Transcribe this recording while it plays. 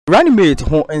running mate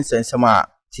ho nsensema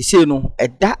ti say no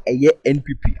eda eye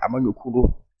NPP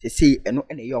amanyokuro ti say eno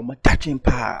ene ye omo tatwen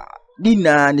pa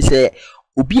dina ni say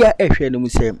obia ehwe no mu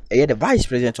say eye the vice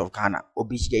president of Ghana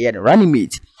obi ye the running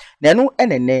mate na no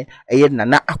enene eye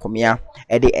Nana Akomeah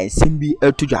e de ensembi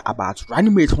atuja about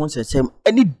running mate ho nsensem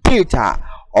any data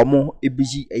omo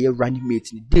ebiji eye running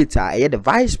mate ni data eye the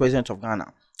vice president of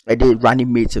Ghana e de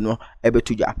running mate no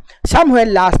ebetuja somewhere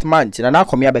last month Nana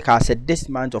Akomeah beka said this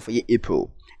month of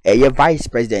April vice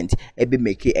president be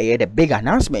make the big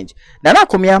announcement. Nana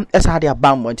Akomeah esa de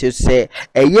abam want to say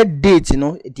date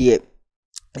no the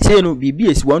say no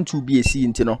BBS 12 BSc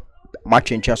into no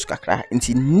match and chance kakra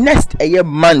into next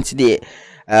month there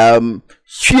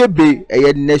should be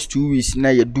next 2 weeks na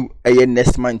you do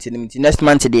next month next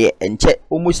month there and check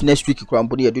almost next week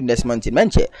you do next month in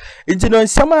menche into no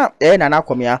summer Nana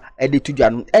Akomeah to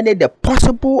Jan any the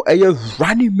possible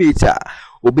running mate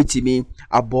obetimi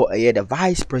abo the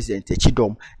vice president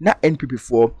chidom na NPP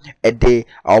for day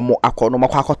omo akono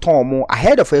makoton mo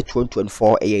ahead of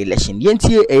 2024 election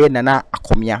yentie Nana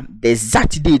Akomeah the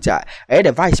exact data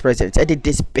the vice president did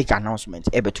this big announcement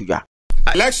ebetuja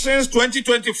elections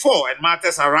 2024 and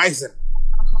matters are rising.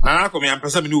 Nana Akomeah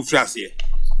person new phrase here.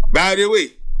 By the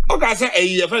way, okay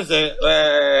say first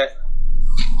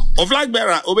of flag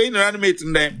bearer obeying running mate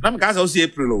them na me ka say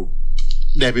April o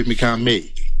there be me can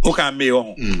May. Okay, May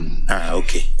on.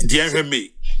 Okay. Dear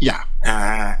May. Yeah.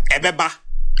 Eba.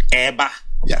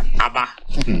 Yeah. Aba.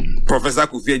 Professor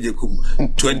Kofi Ejekum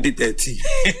 2013.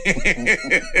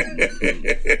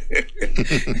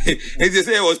 It just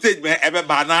say was stage man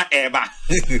Eba na Eba.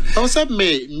 I said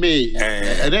May.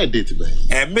 And date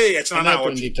by. May it's not now.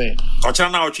 Or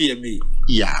chana or chi May.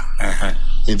 Yeah.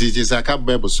 It is a cab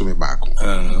bebo so me back.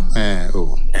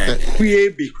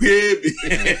 Baby.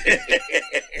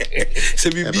 Se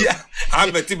bibia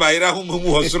ameti bayira hu mu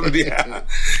osoro dia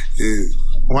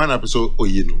one episode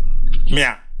oyinu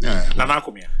mea Nana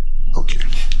Akomeah okay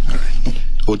all right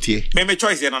otie me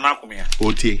choice Nana Akomeah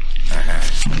otie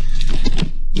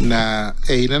na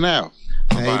Nana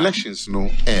elections no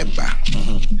eba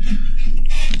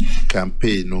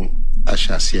campaign no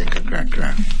ashase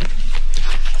kakrakra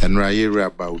enra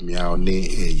Bawumia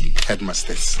oni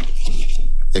headmasters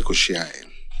ekoshia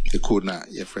the code na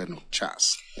your friend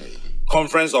Charles.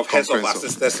 Conference of Heads of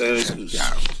Assistant Secondary Schools.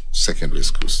 Yeah, secondary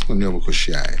schools. Only omoko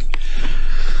share.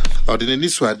 Ordinary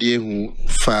swade hu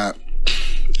fa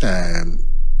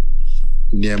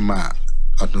niema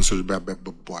odun so be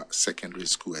bebo secondary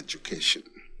school education.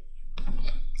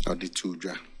 Odi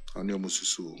tudwa. Only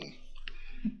omususu hu.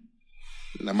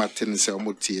 Na maten se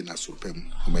omotie na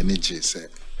sopem. Manage se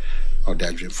odi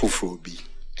adwen foforo bi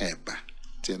eba.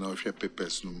 Tie na ohwe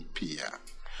papers no pia.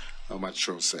 How much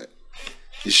sure say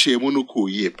the shame no ko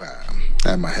ye pa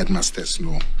my headmasters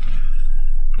no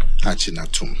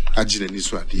ajinatum ajine ni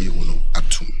so ade no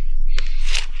atum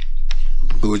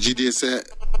ojide say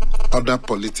other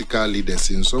political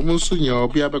leaders in so musu nya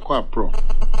obi abekọ apro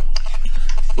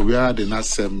obi ade na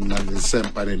sem na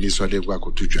sem pa ni so ade gwa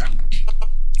kotudwa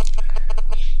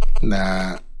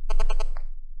na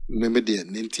me de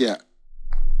ntia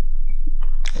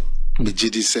me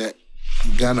jidi say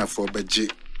Ghana for beje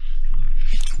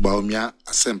Bawumia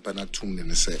asempa na tum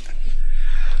ne se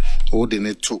o de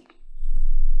ne to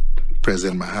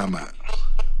President Mahama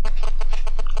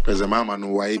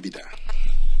no wa ebida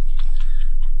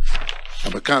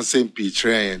abakan sempi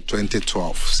train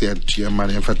 2012 said to your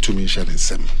man for 2 million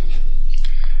sem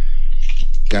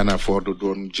Ghana for do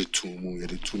don jitu mu ye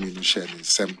 2 million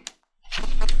sem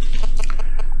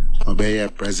obey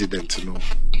president no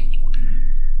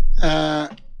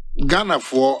Ghana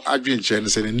for adwenche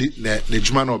say ne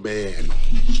juma no be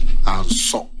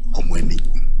anso omani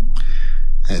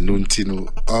enu ntino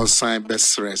all sign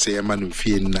best stress say man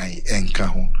fie 9 enka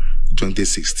ho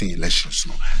 2016 elections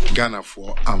no Ghana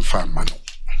for amfa mano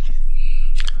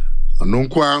ono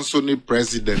nko anso ni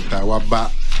president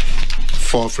awaba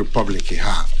fourth republic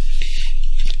ha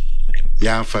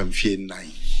ya amfa fie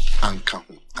 9 anka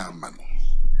ho amano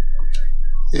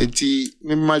enti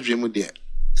me madwe mu de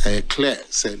clear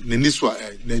say neniswa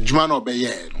na juma no be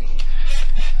ye no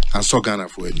anso Ghana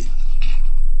for any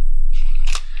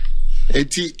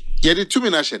eti ye de tumi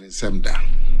na hye nsem da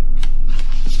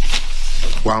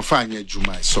wan fa anya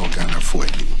juma so Ghana for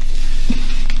any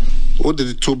o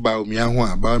de to Bawumia ho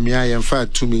a Bawumia ye fa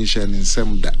tumi hye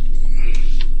nsem da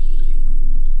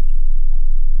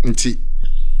nti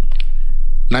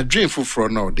na dream fufro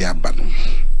na o de aba no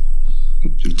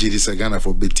jidi se Ghana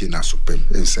for beti na supem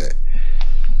e say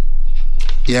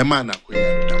yeah, man, I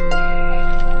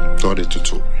thought it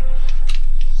to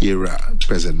era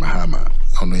President Mahama.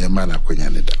 I know your man, I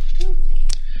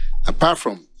apart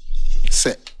from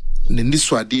say ne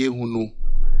niswade hu no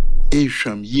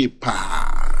ehwam ye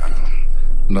pa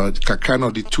no kakra no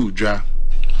the 2 dra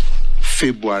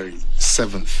February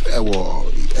 7th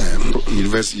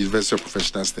University of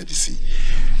Professional Studies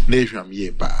ne ehwam ye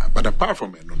pa but apart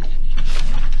from it no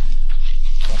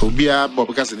obia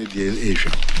bobika ne de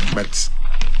ehwam but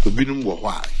obinum wo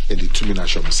hwa e de tumi na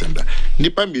shop sender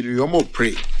nipa miri yomo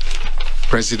pray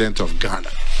president of Ghana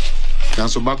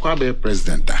kanso bakwa be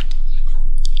president da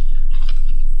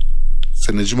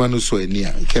senejuma no so ani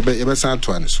a kebe ebe san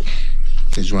to ane so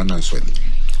senejuma no so ani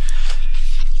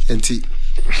enti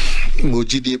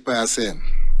ngojide pa say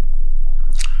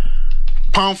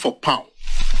pound for pound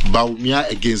Bawumia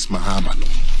against Mahama no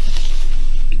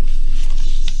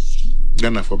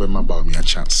Ghana for be ma Bawumia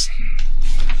chance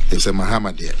if say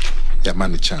Mahama there ya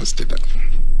man chance to that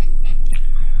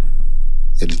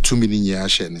the 2 million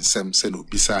years and some say no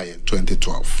bisa in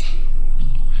 2012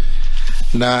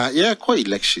 na yeah ko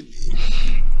election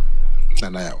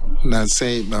na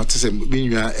say na to say when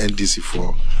you are NDC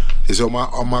for is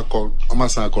oma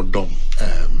sa ko dom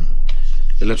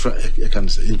electoral can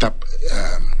say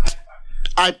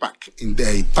IPAC in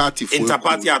the party for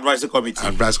Interparty Advisory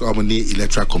Committee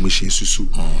electoral commission susu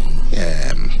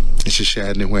she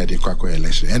share where they kwa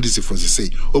election NDC for say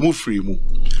omo free mu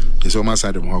is oma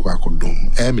sa dem ho kwa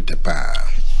dom me te pa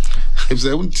if say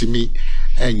untimi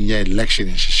enye election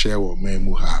in she share wo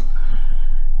memu ha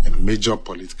a major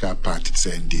political party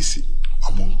say NDC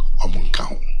among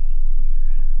count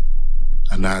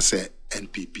and I say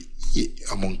NPP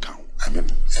among count I mean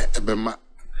ebema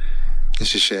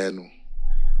she share no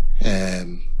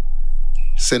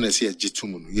senesi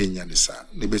agitumu no yenya ne sa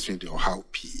ne between the how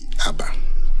p aba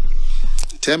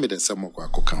tell me that some kwa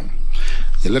kokam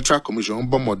electoral commission on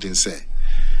bomodin say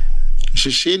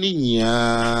she ni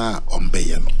nya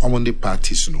ombeye no omon the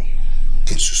parties no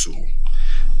ensusu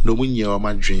no munye o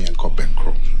madwen en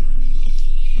kopenkro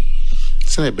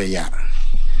sene be ya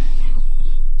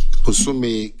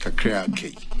posume kakra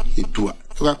ke edua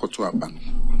kwa koto aba no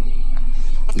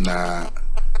na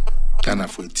kana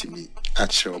for timi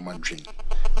ache o madwen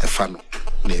efa no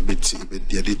na ebeti be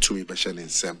de tumi be shane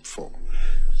nsem for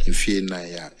mfie na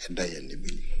ya eda ya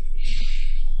nebi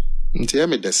nti ya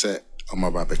me de se o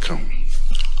maba be kan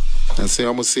and say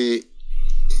almost say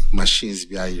machines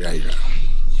be ayira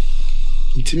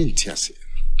ntimi ntiase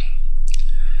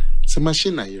se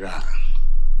machine ayira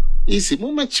isi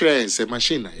mo ma kire se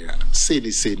machine ayira say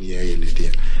ni ya ne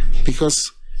dia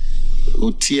because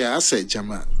utia asa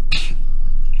jama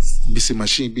bisi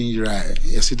machine being right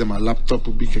you see them a laptop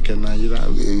be keke na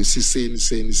ayira say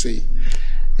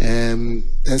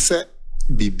ese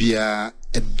bibia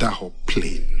edda ho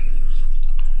plane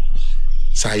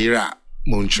sayira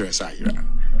montre sayira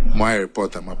my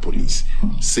reporter my police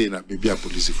say na bibia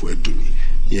police for edumi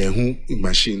ye hu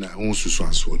machine hu susu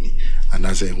ansoni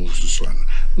anase hu susu an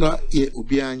no ye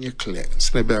obi anye clear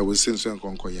say be we sense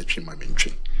nkonko ye twema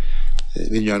mentwe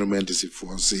ni nyano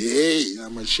for say hey na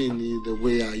machine the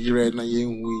way ayira na ye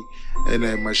hu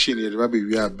na machine ye ba be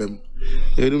wi abem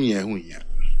enum ye hu ya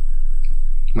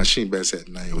machine be said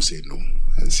na you say no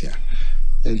ansia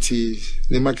enti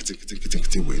ne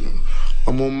marketing we no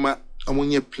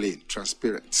omonye plain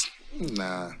transparent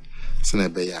na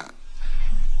senebe ya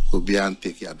obi an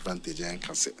take advantage and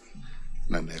kase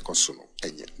na na ekoso no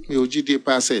enye me ogide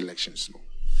pass elections no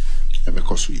e be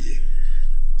koso ye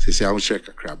se a check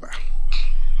akraba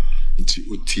nti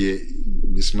utie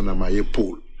bismana maye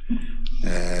poll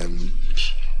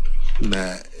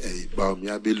na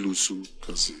Bawumia be lusu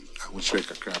cause I will check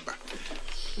akraba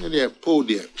ne poll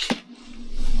there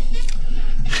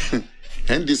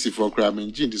NDC for crime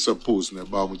and Jindi suppose na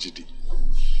Bawumia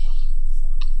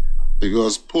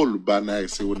because Paul Bana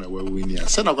say when we win here.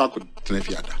 Send a could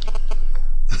tenefiada.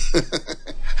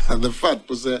 And the fact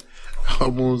was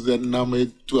almost the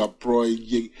name to a pro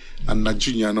and na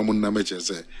junior no mun name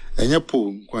say and your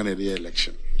Paul kwane the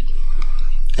election.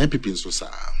 MPP in so sa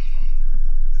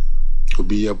could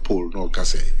be a poll no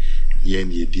kase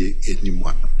yen ye die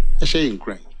anyone. I say in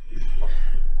crying.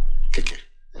 Keke.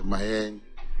 My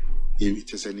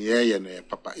it is an year and a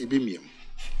papa ibimium.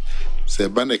 Say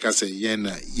Baneka say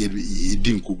yena ye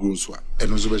din kugrunswa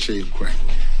and also be crying.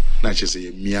 Not just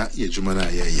say mia ye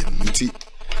jumana ye nti.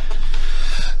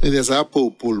 There's a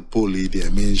poll there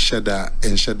mean shada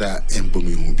and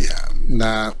bumi hubia.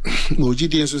 Na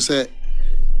mojidi enso say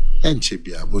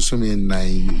enchebia bosumi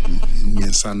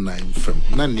 9 from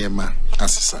nanyema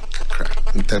asisa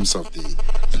kakra in terms of the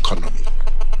economy.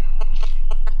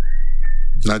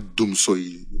 Not doom so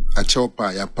a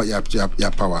chopa ya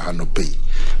power hano pay.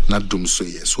 Not doom so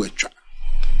yes, sweater.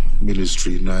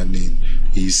 ministry na ni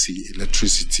EC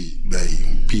electricity by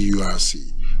PURC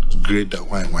grade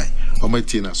why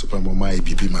omati na super mama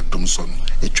bibi matomson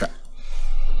etwa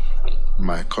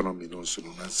my economy no so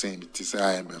no saying it is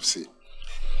IMF say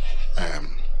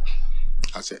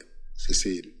I said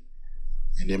say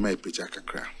nema epeja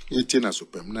kakra yeti na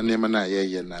super na nema na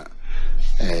ye na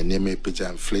nema epeja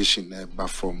inflation ba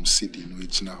from city no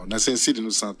ejina na say city no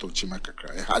santo chima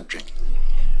kakra e hadwen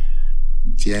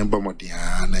ti en ba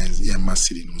modia na ye ma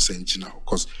city no sanjina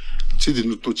because city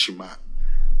no to chima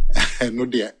no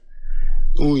there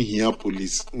unhia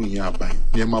police unhia ban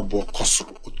nema bo koso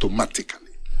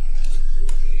automatically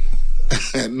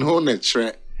no na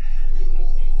tre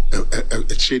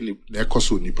a chain na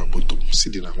koso ni papoto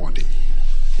city na hode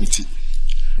nti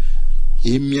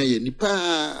emia ye nipa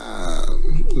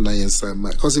na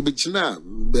yensama cause be china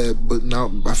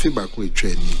now afiba ko etwa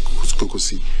ni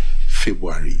kokosi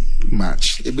February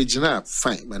March e be china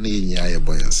fine man enya ye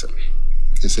boyansa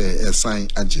it's a sign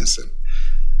agency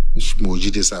mo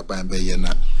jide sa ban be ye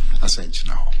na asan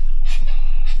china ho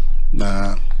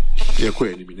na ye ko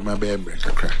eni bi ni ma be emre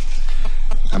kakra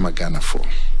amagana for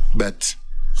but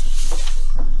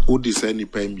what is any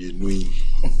time you know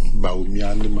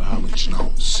Bawumia and Mahamach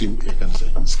now sim you can say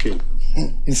scale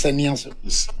insania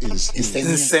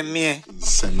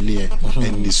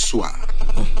and the swa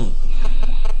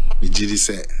Jiri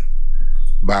say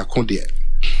ba konde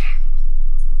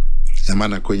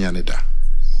Yamana konya neda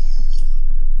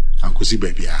ankosi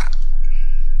babia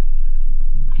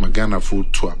magana fo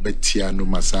to abetia no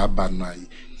masaba na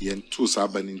yen to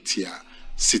saba nintia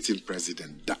sitting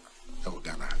president da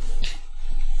Ghana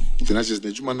International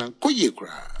Nejuma na koye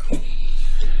kra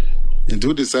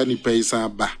into the sunny paisa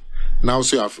ba now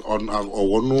so on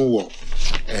or no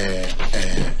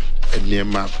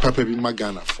nema papa bi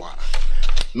magana for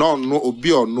no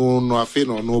obi or no afe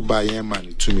no ba yen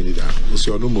man 2 minutes da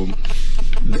so no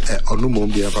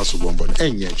mom bi afa so bombo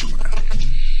enye adwuma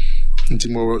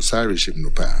ntimo sare ship no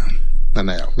pa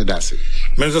na ya me dase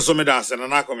na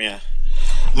Akomeah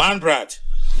man Brad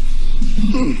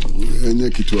enye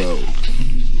kitwa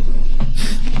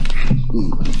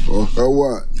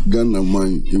hawa Ghana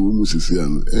man ewu musisi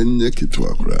ano enye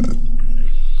kitwa kra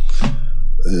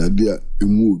dia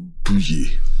emu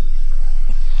buye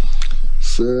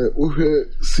se ohwe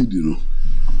sidi no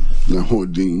na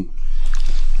holding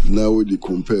na we dey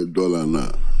compare dollar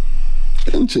na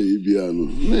enche bia no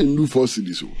na ndu 4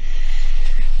 cedis so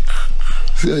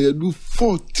say I do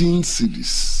 14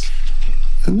 cedis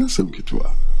and that's some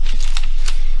kitwa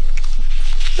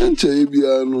enche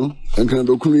bia no enkan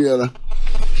dokunu yara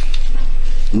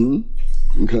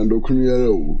enkan dokunu yara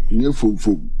o nye fom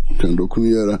kan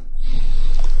dokunu yara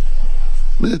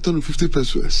na ton 50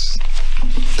 pesos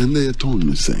and they ton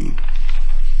no saying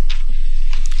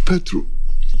petro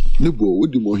nebo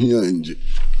wodi mo hia enje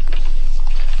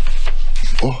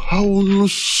oh how no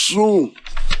so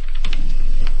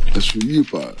as we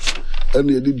pa and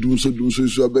you do so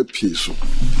aba pie so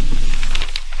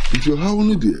if you how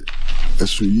no there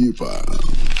as we pa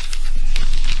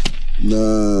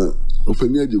na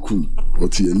opani ajekum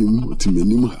oti anim oti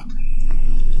menim ha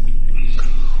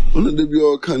ona de bi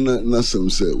o kan na sam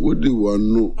se wodi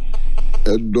wano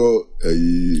edo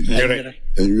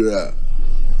enwira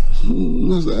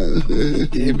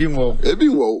ebi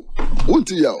mo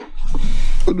wonti ya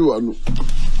wodi wano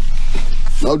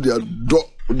now they are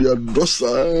dosa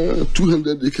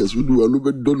 200 acres wodi wano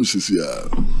be donu sisia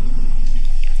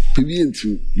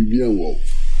pibienti bibian wo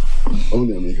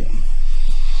ona meka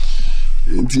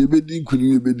nti ebedi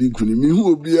nkuni mi hu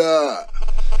obia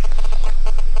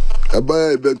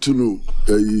abaya betunu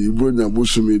ibronya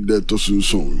bosumi de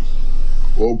tosunson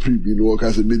o pribi no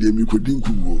ka se media mi kodi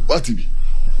nkugo batibi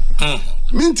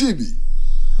minti bi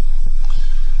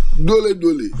dole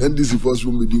ndc force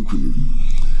wo medi nkuni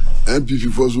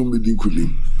MPP force wo medi nkuni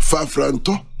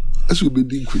fafranto eso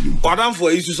medi nkuni Adam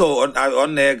for isu so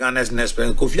on Ghana's next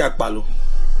president Kofi Akpalo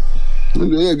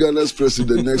no Ghana's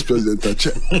president next president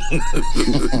ache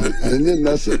enye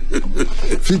nasa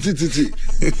fitititi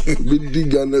medi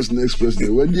Ghana's next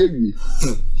president when you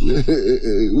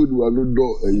would want to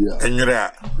do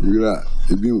enra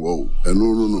ebi wo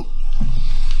no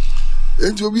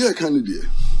enti obi e candidate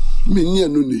me nia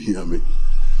no ne hia me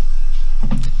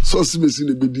so simesi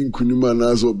ne bedi nkuni ma na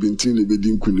aso bintin ne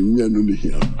bedi nkuni nia no ne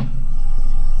hia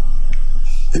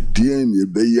edien ne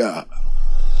be ya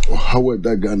o hawa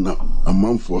daga na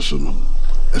amanfo so no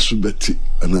esubeti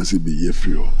anase be ye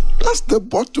free ho. That's the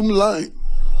bottom line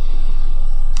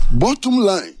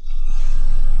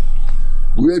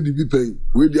where the people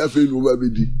where the afa no ba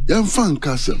bedi yan fan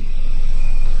kasam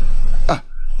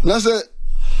na say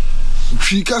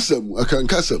She kasam, I can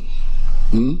kasam.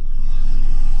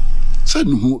 Said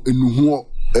no,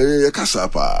 a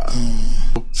casapa.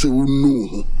 So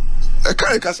no, a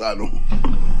caracasano.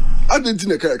 I didn't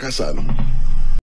think a caracasano.